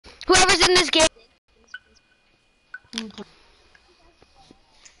Whoever's in this game.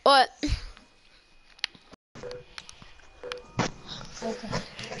 What? Okay.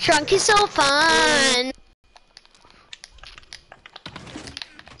 Shrunk is so fun.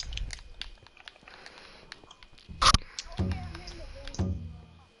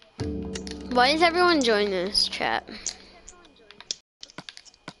 Why is everyone joining this chat?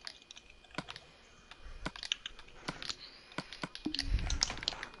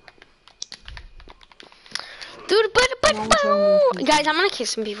 Guys, I'm gonna kick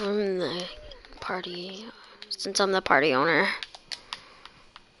some people from the party since I'm the party owner.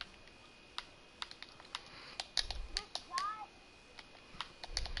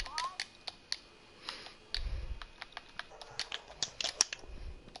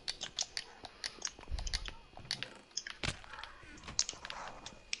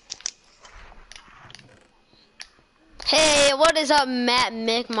 Hey, what is up, Matt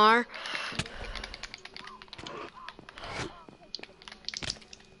Mickmar?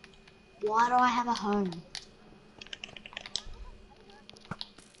 Why do I have a home?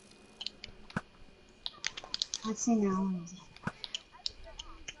 Let's see now.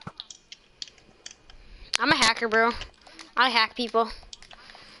 I'm a hacker, bro. I hack people.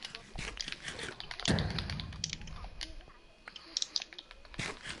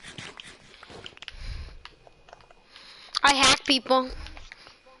 I hack people.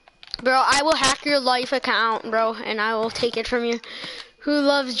 Bro, I will hack your life account, bro, and I will take it from you. Who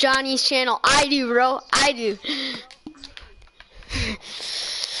loves Johnny's channel? I do, bro. I do.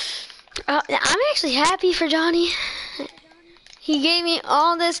 I'm actually happy for Johnny. He gave me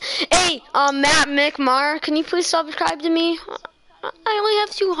all this. Hey, Matt Mickmar, can you please subscribe to me? I only have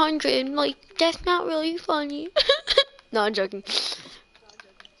 200. Like, that's not really funny. No, I'm joking.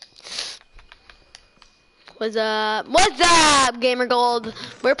 What's up? What's up, Gamer Gold?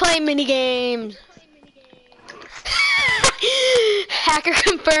 We're playing mini games. Hacker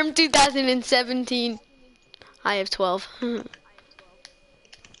confirmed 2017. I have 12. No,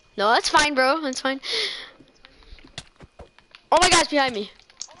 that's fine, bro. That's fine. Oh my gosh, behind me.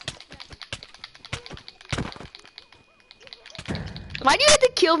 Why do you have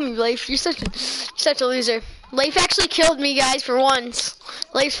to kill me, Leif? You're such a loser. Leif actually killed me, guys, for once.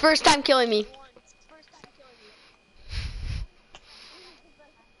 Leif's first time killing me.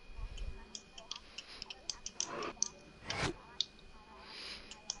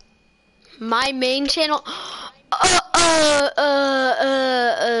 My main channel.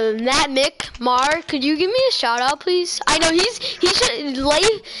 Matt Mickmar, could you give me a shout out, please? I know he should.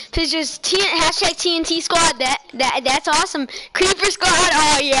 Leif is just hashtag TNT Squad. That's awesome. Creeper Squad.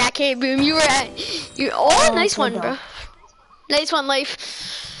 Oh yeah, K-Boom, you. Oh, nice one, bro. Nice one, Leif.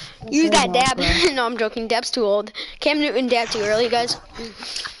 Use that dab. No, I'm joking. Dab's too old. Cam Newton dab too early, guys.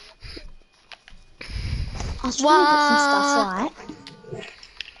 I was trying to get some stuff right.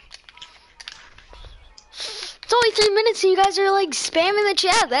 It's only 3 minutes and you guys are like spamming the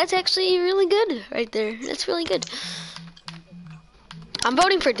chat. That's actually really good right there. That's really good. I'm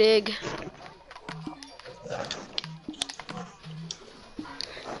voting for Dig.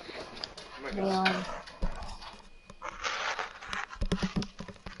 Really?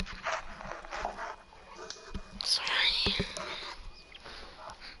 Sorry.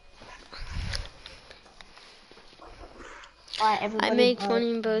 I make money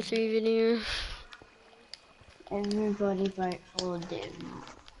in both 3 videos. Everybody vote for Dig.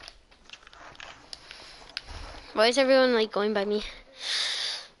 Why is everyone like going by me?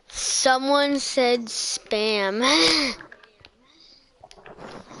 Someone said spam.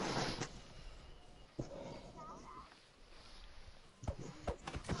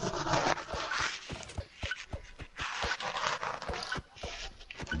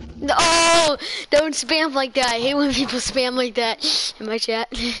 Oh, don't spam like that. I hate when people spam like that in my chat.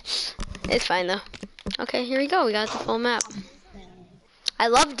 It's fine though. Okay, here we go. We got the full map. I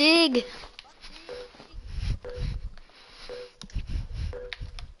love Dig.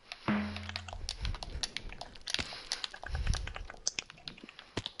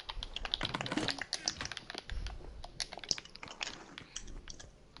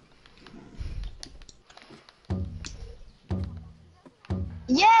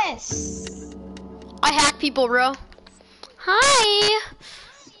 Yes! I hack people, bro. Hi.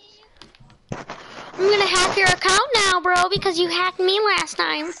 I'm gonna hack your account now, bro, because you hacked me last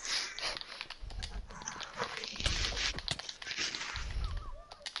time.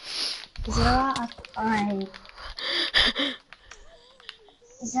 Is that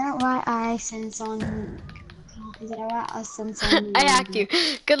right? I send someone. Is that right? I send someone. I hacked you.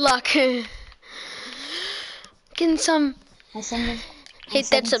 Good luck. Getting some. I send Hit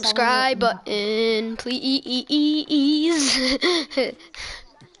that subscribe button, please.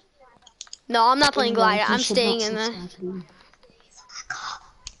 No, I'm not playing Glide. I'm staying in the.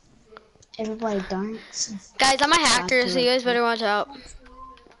 Everybody don't. Guys, I'm a hacker, so you guys better watch out.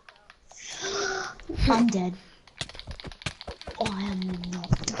 I'm dead. Oh, I am not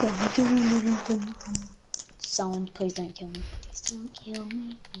going. Someone, please don't kill me. Please don't kill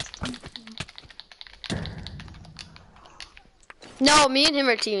me. Please don't kill me. No, me and him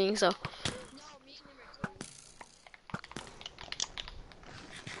are teaming, so.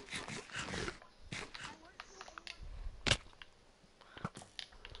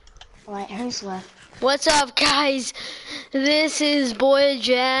 Alright, who's left? What's up, guys? This is Boy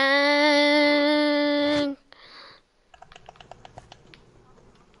Jack.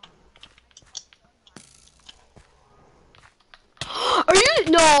 Are you?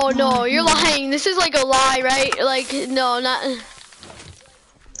 No, you're lying. This is like a lie, right? Like, no, not.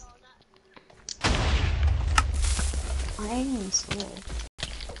 I ain't swear.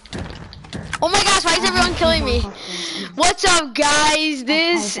 Oh my gosh, why is everyone killing me? What's up, guys?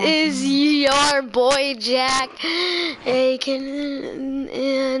 This is your boy Jack Aiken,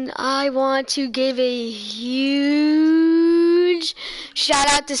 and I want to give a huge shout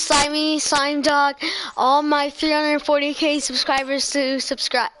out to Slime Dog, all my 340k subscribers to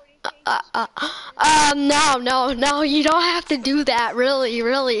subscribe. No, you don't have to do that,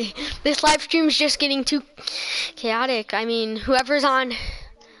 really. This live stream is just getting too chaotic. I mean, whoever's on.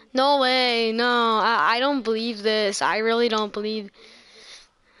 No way, no, I don't believe this. I really don't believe.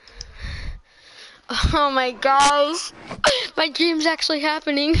 Oh my gosh, my dream's actually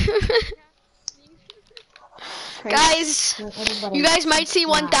happening. Guys, you guys might see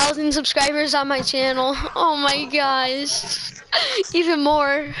 1,000 subscribers on my channel. Oh my gosh, even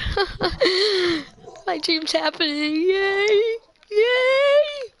more. My dream's happening, yay.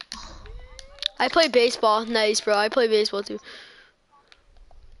 I play baseball, nice bro, I play baseball too.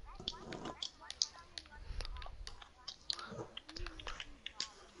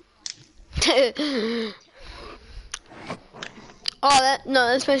 Oh,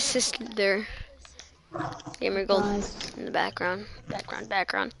 that's my sister. Gamer Gold in the background.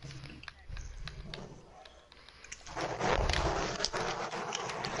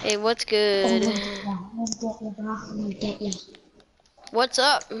 Hey, what's good? What's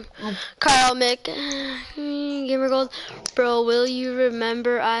up? Carl Mick. Gamer Gold. Bro, will you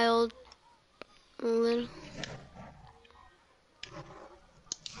remember I'll little.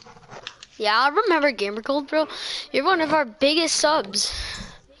 Yeah, I remember Gamer Gold, bro. You're one of our biggest subs.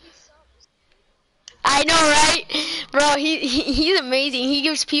 I know, right? Bro, he's amazing. He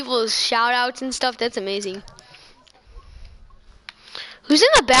gives people shout outs and stuff. That's amazing. Who's in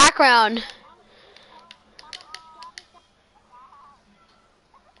the background?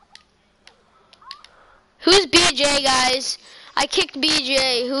 Who's BJ, guys? I kicked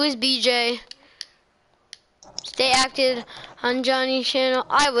BJ. Who is BJ? Stay active on Johnny's channel.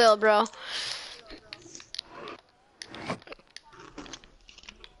 I will, bro.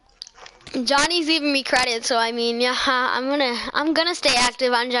 Johnny's giving me credit, so I mean, yeah, I'm gonna stay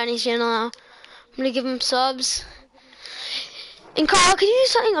active on Johnny's channel now. I'm gonna give him subs. And Carl, can you do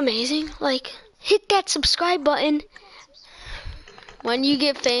something amazing? Like, hit that subscribe button. When you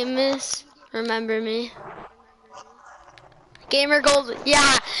get famous, remember me. Gamer Gold,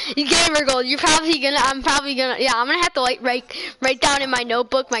 yeah, Gamer Gold. I'm probably gonna, I'm gonna have to like write down in my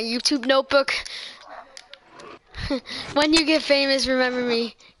notebook, my YouTube notebook. When you get famous, remember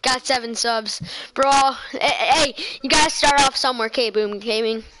me. Got 7 subs, bro. Hey, you gotta start off somewhere. K-Boom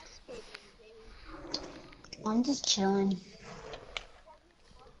Gaming. I'm just chilling.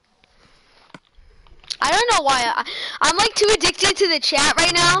 I don't know why I'm like too addicted to the chat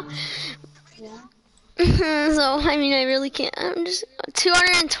right now. Yeah. So I mean, I really can't. I'm just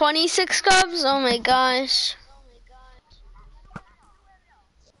 226 subs. Oh my gosh.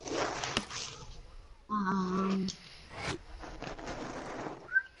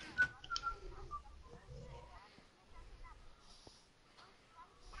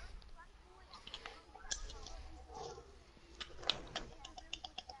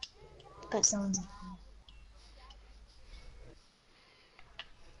 But someone's.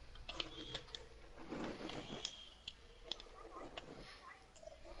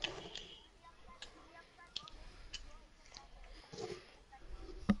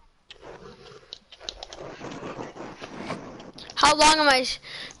 How long am I?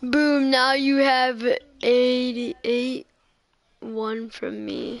 Boom, now you have 88. 1 from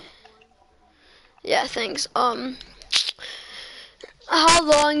me. Yeah, thanks. How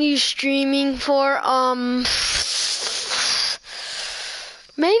long you streaming for?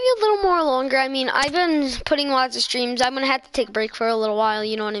 Maybe a little more longer. I mean, I've been putting lots of streams. I'm gonna have to take a break for a little while.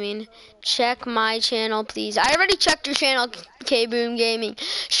 You know what I mean? Check my channel, please. I already checked your channel, K Boom Gaming.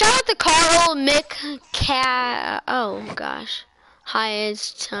 Shout out to Carl, Mick, Cat. Oh gosh. Hi,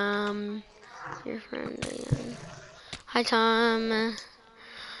 it's Tom. Your friend again. Hi, Tom.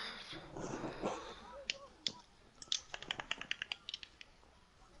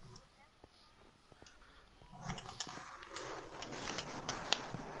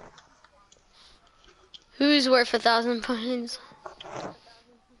 Who's worth 1,000 points?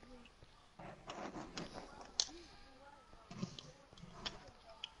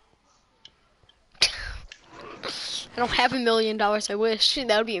 I don't have $1 million. I wish.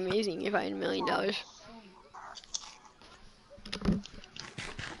 That would be amazing if I had $1 million.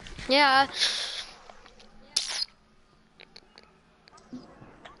 Yeah.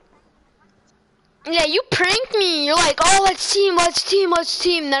 Yeah, you pranked me. You're like, oh, let's team, let's team, let's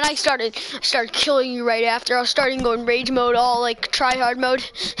team. Then I started killing you right after. I was starting going rage mode, all like try hard mode.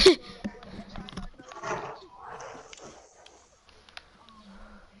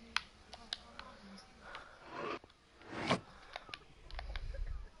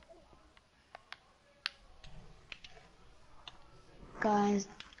 Guys.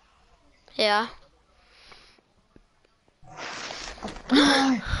 Yeah.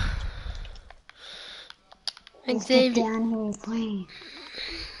 No. Let's get Xavier. down here and play.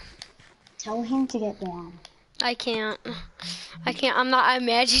 Tell him to get down. I can't. I'm not an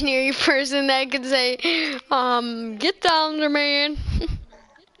imaginary person that could say, get down there, man.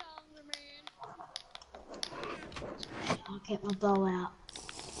 I'll get my bow out.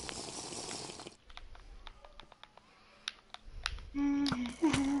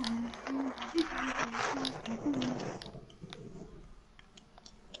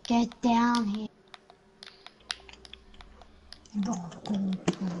 Get down here.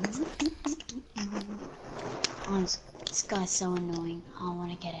 Oh, this guy's so annoying. I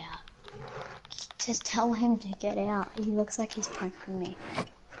want to get out. Just tell him to get out. He looks like he's pranking me.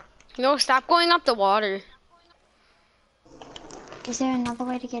 No, stop going up the water. Is there another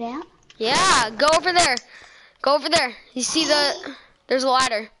way to get out? Yeah, go over there. Go over there. You see there's a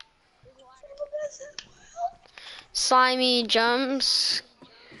ladder. Slimy jumps.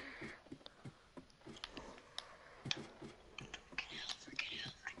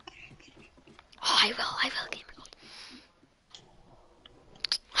 Oh, I will, Gamer Gold.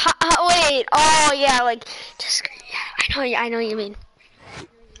 Wait, oh yeah, like, just, yeah, I know what you mean.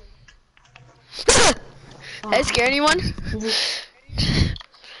 Did I scare anyone? Did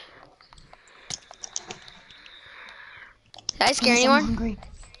I scare anyone? I'm hungry.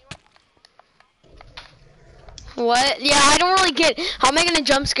 What? Yeah, I don't really get, how am I gonna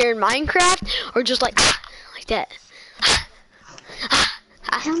jump scare in Minecraft, or just like that?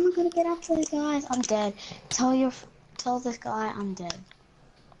 How am I gonna get up to the guys? I'm dead. Tell this guy I'm dead.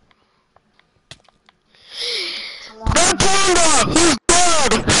 Don't tell him, he's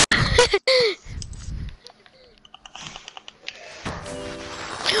dead!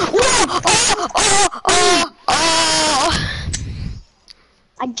 Whoa!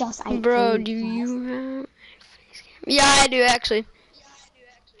 I just ate Bro, food, do guys. you have... Yeah, I do actually.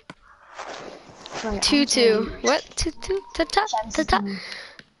 Wait, 2-2. What? 2-2? Ta-ta? Ta-ta?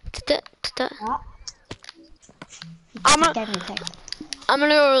 Ta-ta? Ta-ta? I'm gonna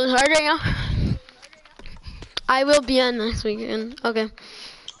go really hard right now. I will be on next weekend. Okay.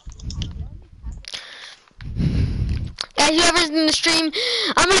 Guys, whoever's in the stream,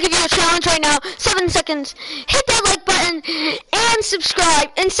 I'm gonna give you a challenge right now. 7 seconds. Hit that like button and subscribe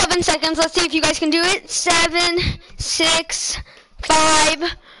in 7 seconds. Let's see if you guys can do it. 7, 6,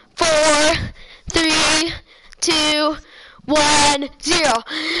 5, 4, 3, 2, 1, 0.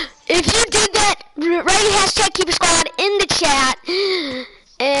 If you did that, write hashtag Keeper Squad in the chat,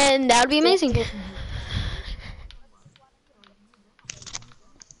 and that would be amazing.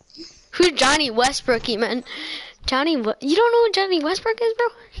 Who's Johnny Westbrook, you man? You don't know who Johnny Westbrook is, bro?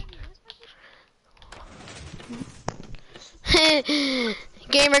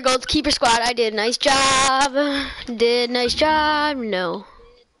 Gamer Gold Keeper Squad, I did a nice job. No.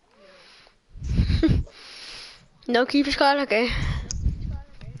 No Keeper Squad? Okay.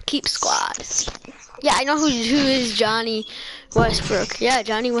 Keep Squad. Yeah, I know who is Johnny Westbrook. Yeah,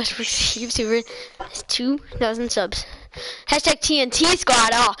 Johnny Westbrook, YouTuber. Has 2,000 subs. Hashtag TNT Squad.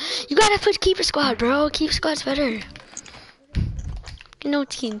 Oh, you gotta put Keeper Squad, bro. Keeper Squad's better. No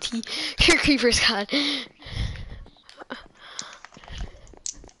TNT. You're Keeper Squad.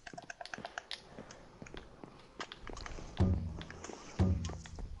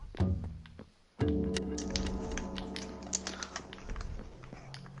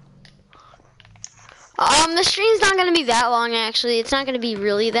 The stream's not gonna be that long actually. It's not gonna be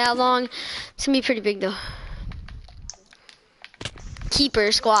really that long. It's gonna be pretty big though.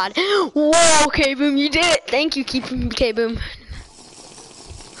 Keeper squad. Whoa, K-Boom, you did it. Thank you, K-Boom.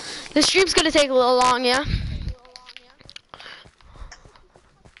 The stream's gonna take a little long, yeah?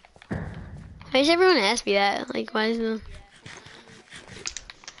 Why does everyone ask me that? Like, why is the...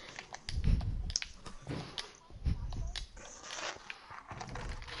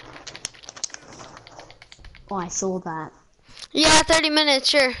 Oh, I saw that. Yeah, 30 minutes,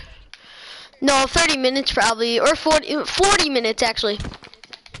 sure. No, 30 minutes probably, or 40 minutes actually.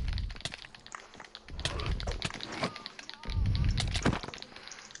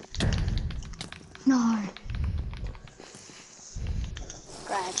 No.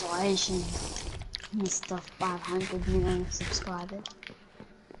 Congratulations, Mr. 500 million subscribers.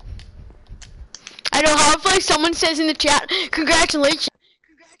 I know how like someone says in the chat, congratulations.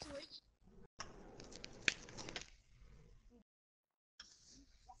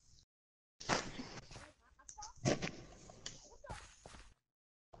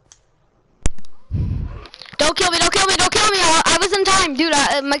 Don't kill me, don't kill me, don't kill me. I was in time, dude.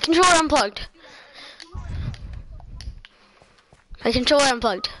 My controller unplugged. My controller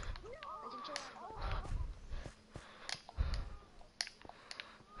unplugged.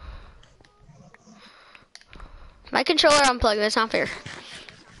 My controller unplugged, that's not fair.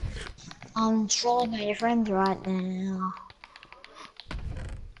 I'm trolling my friends right now.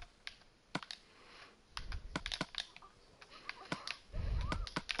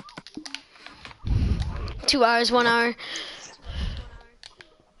 Two hours, 1 hour.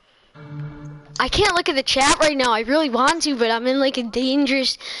 I can't look at the chat right now. I really want to, but I'm in like a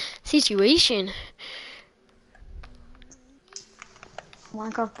dangerous situation.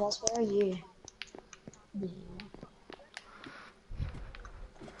 Minecraft boss, where are you? Yeah.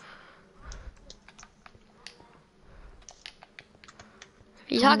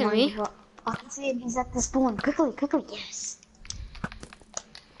 Are you talking to me? I can see him. He's at the spawn. Quickly, quickly. Yes.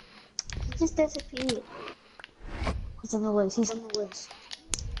 He just disappeared. He's on the loose. He's on the loose.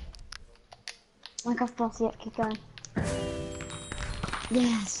 Minecraft boss, yeah, keep going.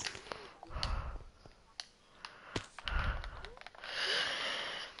 Yes.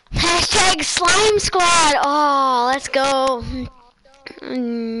 Hashtag slime squad. Oh, let's go.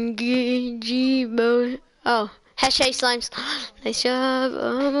 Oh, hashtag slimes. Nice job.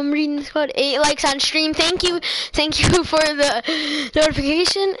 I'm reading the squad. 8 likes on stream. Thank you for the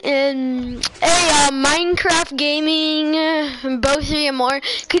notification. And hey, Minecraft gaming, both 3 and more.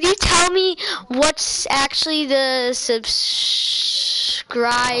 Could you tell me what's actually the subscribe?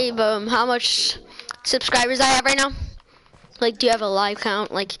 How much subscribers I have right now? Like, do you have a live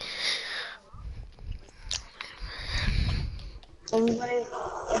count? Like,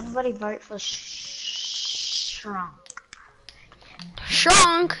 everybody vote for Shrunk.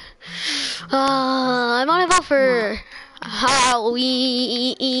 Shrunk. I want to vote for Halloween.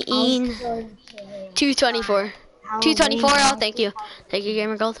 224. 224. Oh, thank you. Thank you,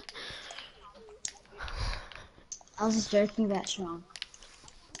 Gamer Gold. I was just joking about Shrunk.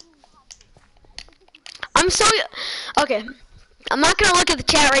 I'm so okay. I'm not gonna look at the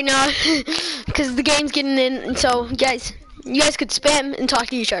chat right now because the game's getting in, and so you guys could spam and talk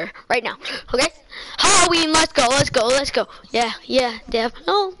to each other right now, okay? Halloween, let's go, let's go, let's go. Yeah, yeah, Dev.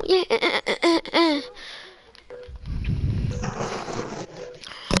 Oh, yeah.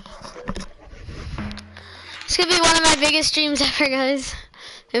 It's gonna be one of my biggest streams ever, guys.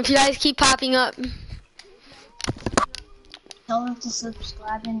 If you guys keep popping up. Tell them to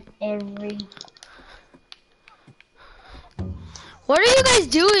subscribe in every. What are you guys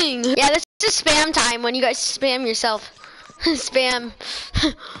doing? Yeah, this is spam time when you guys spam yourself. Spam.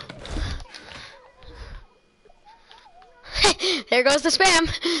 There goes the spam.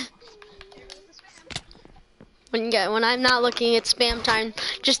 When I'm not looking, it's spam time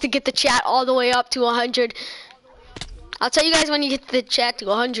just to get the chat all the way up to 100. I'll tell you guys when you get the chat to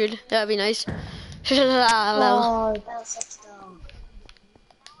 100. That'd be nice. Oh, that's so dumb.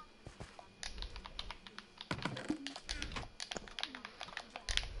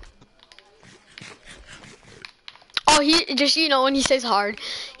 Oh, he just, you know, when he says hard,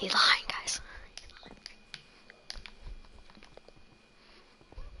 he's lying, guys.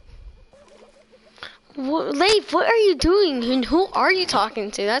 Leif, what are you doing? And who are you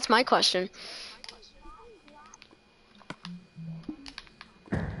talking to? That's my question.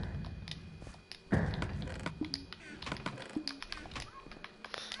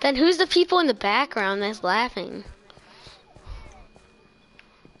 Then who's the people in the background that's laughing?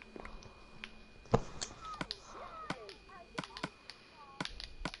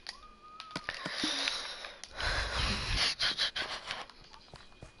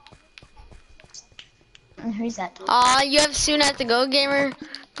 Who's that? Dude? You have soon at the go gamer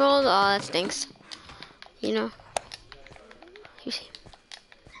gold. Oh, that stinks. You know. You see.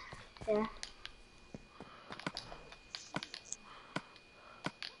 Yeah.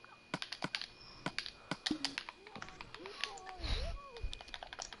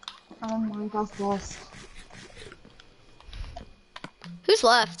 Oh my gosh, boss. Who's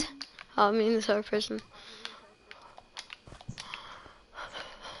left? Oh, I mean this other person.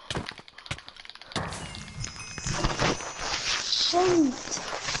 Shit.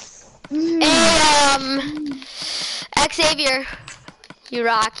 Hey, Xavier, you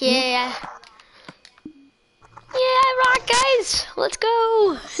rock, yeah. Yeah, I rock, guys. Let's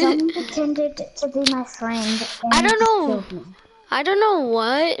go. Someone pretended to be my friend. And I don't know. killed me. I don't know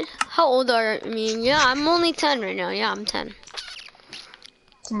what. How old are you? I mean, yeah, I'm only 10 right now. Yeah, I'm 10.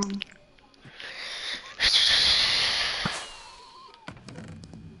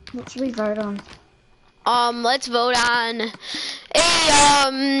 What should we vote on? Let's vote on.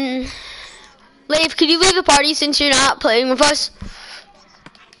 Hey, Leif, could you leave the party since you're not playing with us?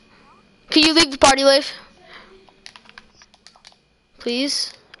 Could you leave the party, Leif?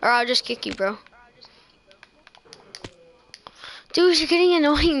 Please? Or I'll just kick you, bro. Dude, you're getting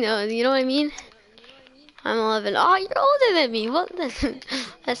annoying though, you know what I mean? I'm 11. Oh, you're older than me. What?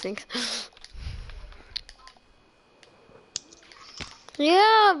 That stinks.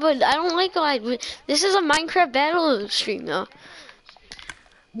 Yeah, but I don't like this is a Minecraft battle stream though.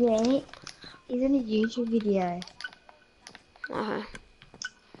 Yeah, he's in a YouTube video. Okay.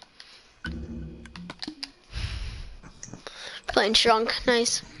 Playing Shrunk,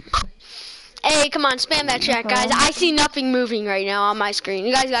 nice. Hey, come on, spam that chat, guys. I see nothing moving right now on my screen.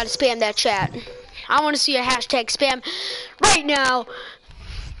 You guys gotta spam that chat. I wanna see a hashtag spam right now.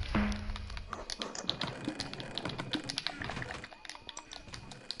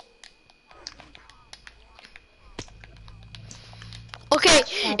 Okay,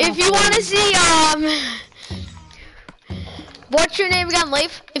 if you wanna see, what's your name again,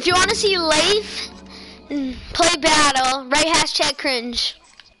 Leif? If you wanna see Leif play battle, write hashtag cringe.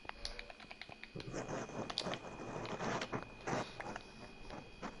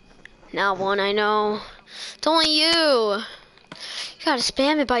 Not one, I know. It's only you. You gotta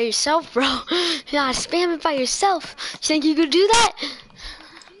spam it by yourself, bro. You gotta spam it by yourself. You think you could do that?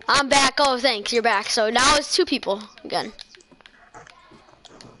 I'm back. Oh, thanks. You're back. So now it's 2 people again.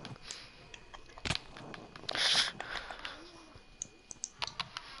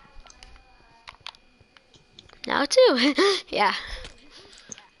 Now 2. Yeah.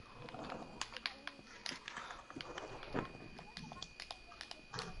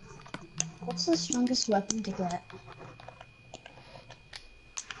 What's the strongest weapon to get?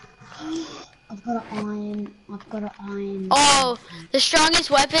 I've got an iron. Oh, the strongest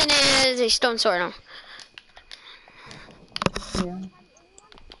weapon is a stone sword. No. Yeah.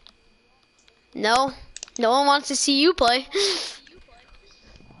 No. No one wants to see you play.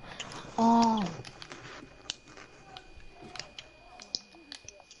 Oh.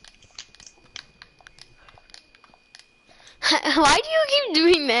 Why do you keep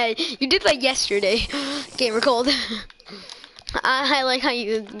doing that? You did like yesterday. Gamer Cold. I like how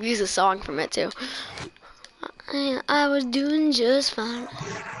you use a song from it too. I was doing just fine.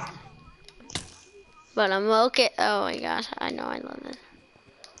 But I'm okay. Oh my gosh, I know, I love it.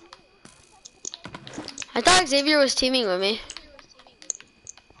 I thought Xavier was teaming with me.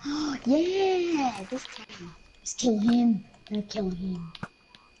 Oh yeah, this time. Let's kill him. I'm gonna kill him.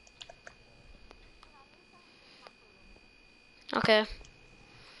 Okay.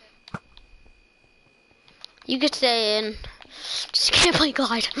 You could stay in. Just can't play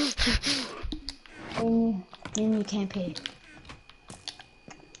Glide. Then you can't pay.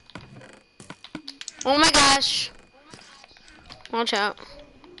 Oh my gosh. Watch out.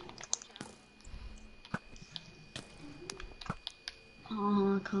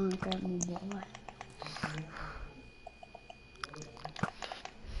 Oh, I can't grab my boy.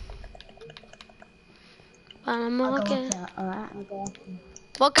 But I'm I'll go okay. with that, alright? I'll go with that.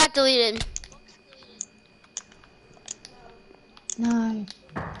 What got deleted? No.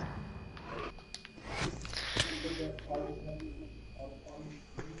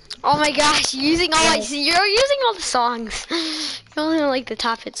 Oh my gosh, you're using all you're using all the songs. You only like the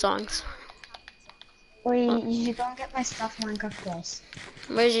top hit songs. Wait, you should go and get my stuff, Minecraft Plus.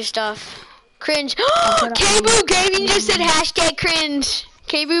 Where's your stuff? Cringe. K-Boo Gaming just said hashtag cringe.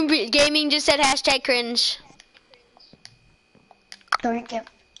 K-Boo Gaming just said hashtag cringe. Don't get.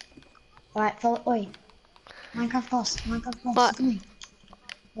 Alright, follow. Wait. Minecraft Plus. Minecraft Plus. What? Come here.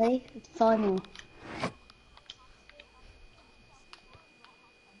 Ready? Follow me.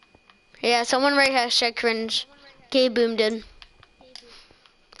 Yeah. Yeah, someone write hashtag cringe. Gabe Boom did.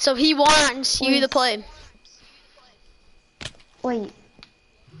 So he wants you to play. Wait.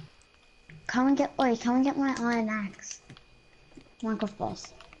 Come and get my iron axe. Minecraft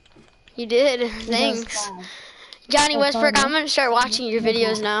boss. You did. Thanks. Johnny Westbrook, I'm gonna start watching your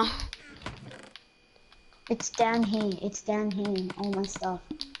videos now. It's down here. It's down here. All my stuff.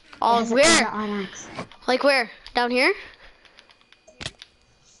 Oh, where? Iron axe. Like where? Down here?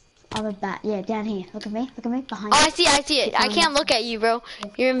 On the back. Yeah, down here. Look at me. Look at me. Behind Oh, you. I see it. I can't look at you, bro.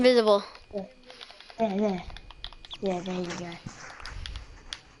 You're invisible. There. Yeah, there you go.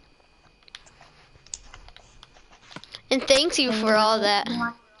 And thanks you for all that.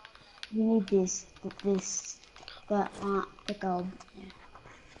 You need the gold. Yeah.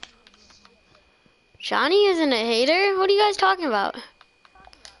 Johnny isn't a hater? What are you guys talking about?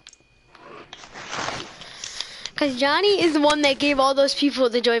 Because Johnny is the one that gave all those people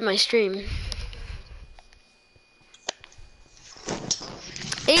to join my stream.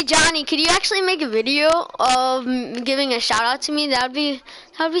 Hey Johnny, could you actually make a video of giving a shout out to me? That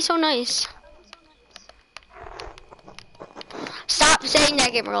would be so nice. Stop saying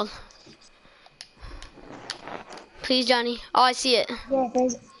that, Gabe World. Please, Johnny. Oh, I see it. Yeah,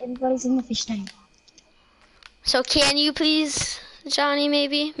 everybody's in the fish tank. So can you please, Johnny,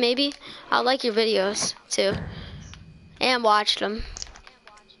 maybe? Maybe? I like your videos, too. And watched them.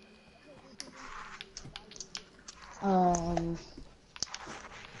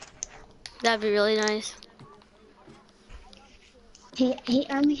 That'd be really nice. He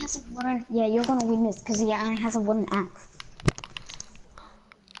only has a wooden... Yeah, you're gonna win this, because he only has a wooden axe.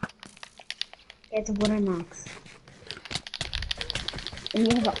 Yeah, it's a wooden axe. And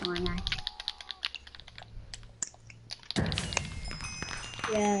you have an iron axe.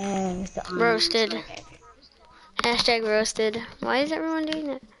 Yeah, it's the iron Roasted. axe. Okay. Hashtag roasted. Why is everyone doing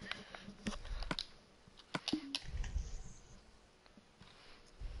that?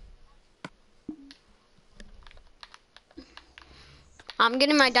 I'm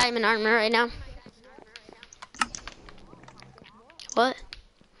getting my diamond armor right now. What?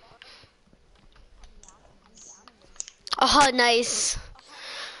 Oh, nice.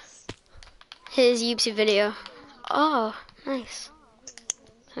 His YouTube video. Oh, nice.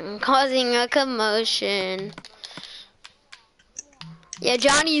 I'm causing a commotion. Yeah,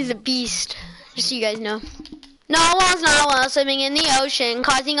 Johnny is a beast. Just so you guys know. Narwhals swimming in the ocean,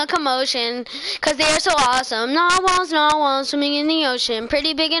 causing a commotion, cause they are so awesome. Narwhals swimming in the ocean,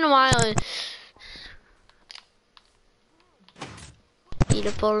 pretty big and wild. Eat a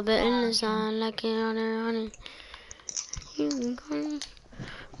little bit in the sun, like it on honey.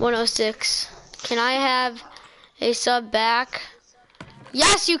 106. Can I have a sub back?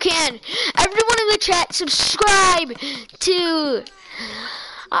 Yes, you can. Everyone in the chat, subscribe to.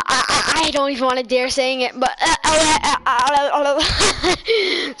 I don't even want to dare saying it, but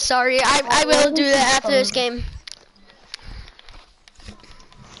sorry, I will do that after this game.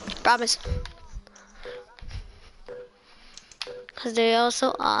 Promise. Cause they're all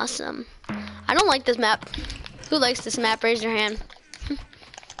so awesome. I don't like this map. Who likes this map? Raise your hand.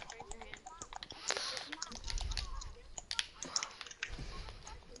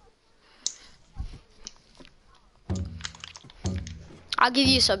 I'll give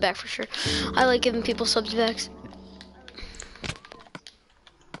you a sub back for sure. I like giving people subs back.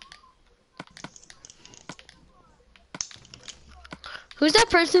 Who's that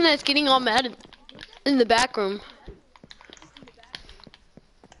person that's getting all mad in the back room?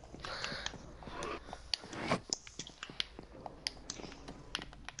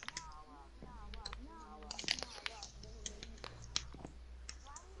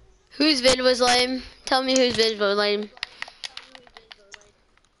 Whose vid was lame? Tell me whose vid was lame.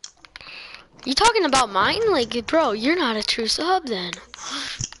 You talking about mine? Like, bro, you're not a true sub then.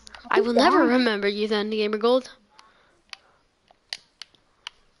 I will never remember you then, Gamer Gold.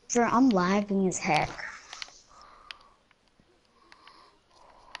 Sure, I'm lagging as heck.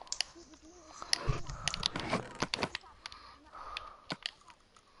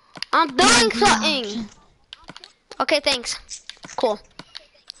 I'm doing something. Okay, thanks. Cool.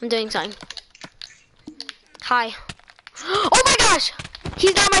 I'm doing something. Hi. Oh my gosh!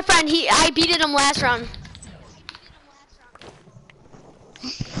 He's not my friend. I beated him last round.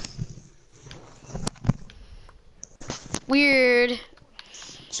 Weird.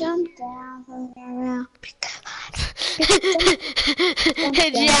 Jump down from there.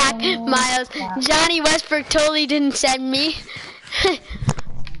 Jack, Miles, Johnny Westbrook totally didn't send me.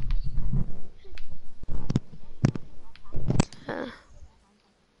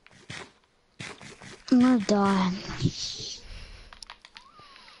 I'm gonna die.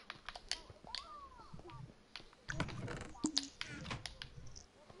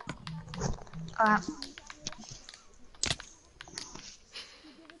 crap.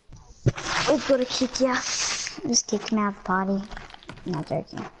 We've got to kick ya. Just kick me out of the party. Not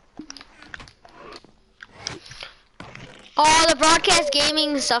joking. Oh, the broadcast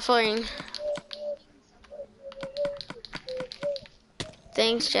gaming is suffering.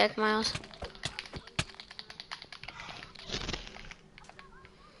 Thanks, Jack Miles.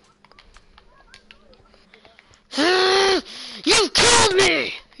 You killed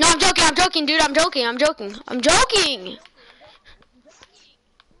me! No, I'm joking, dude, I'm joking!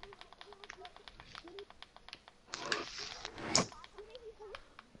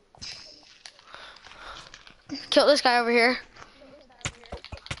 Kill this guy over here.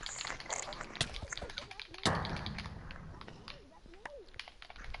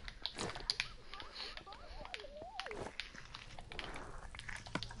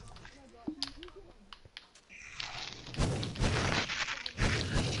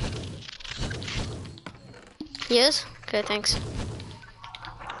 He is? Okay, thanks.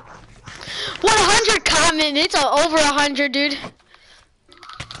 100 comment, it's over 100, dude.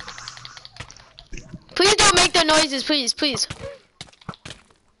 Please don't make the noises, please. Please,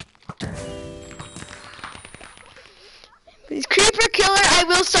 Creeper Killer, I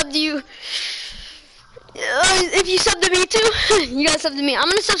will sub to you. If you sub to me too, you gotta sub to me. I'm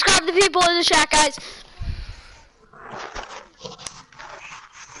gonna subscribe to people in the chat, guys.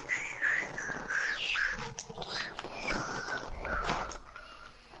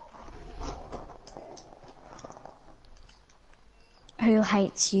 Who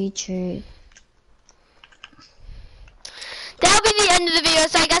hates YouTube? That'll be the end of the video,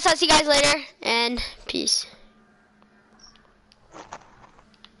 so I guess I'll see you guys later, and peace.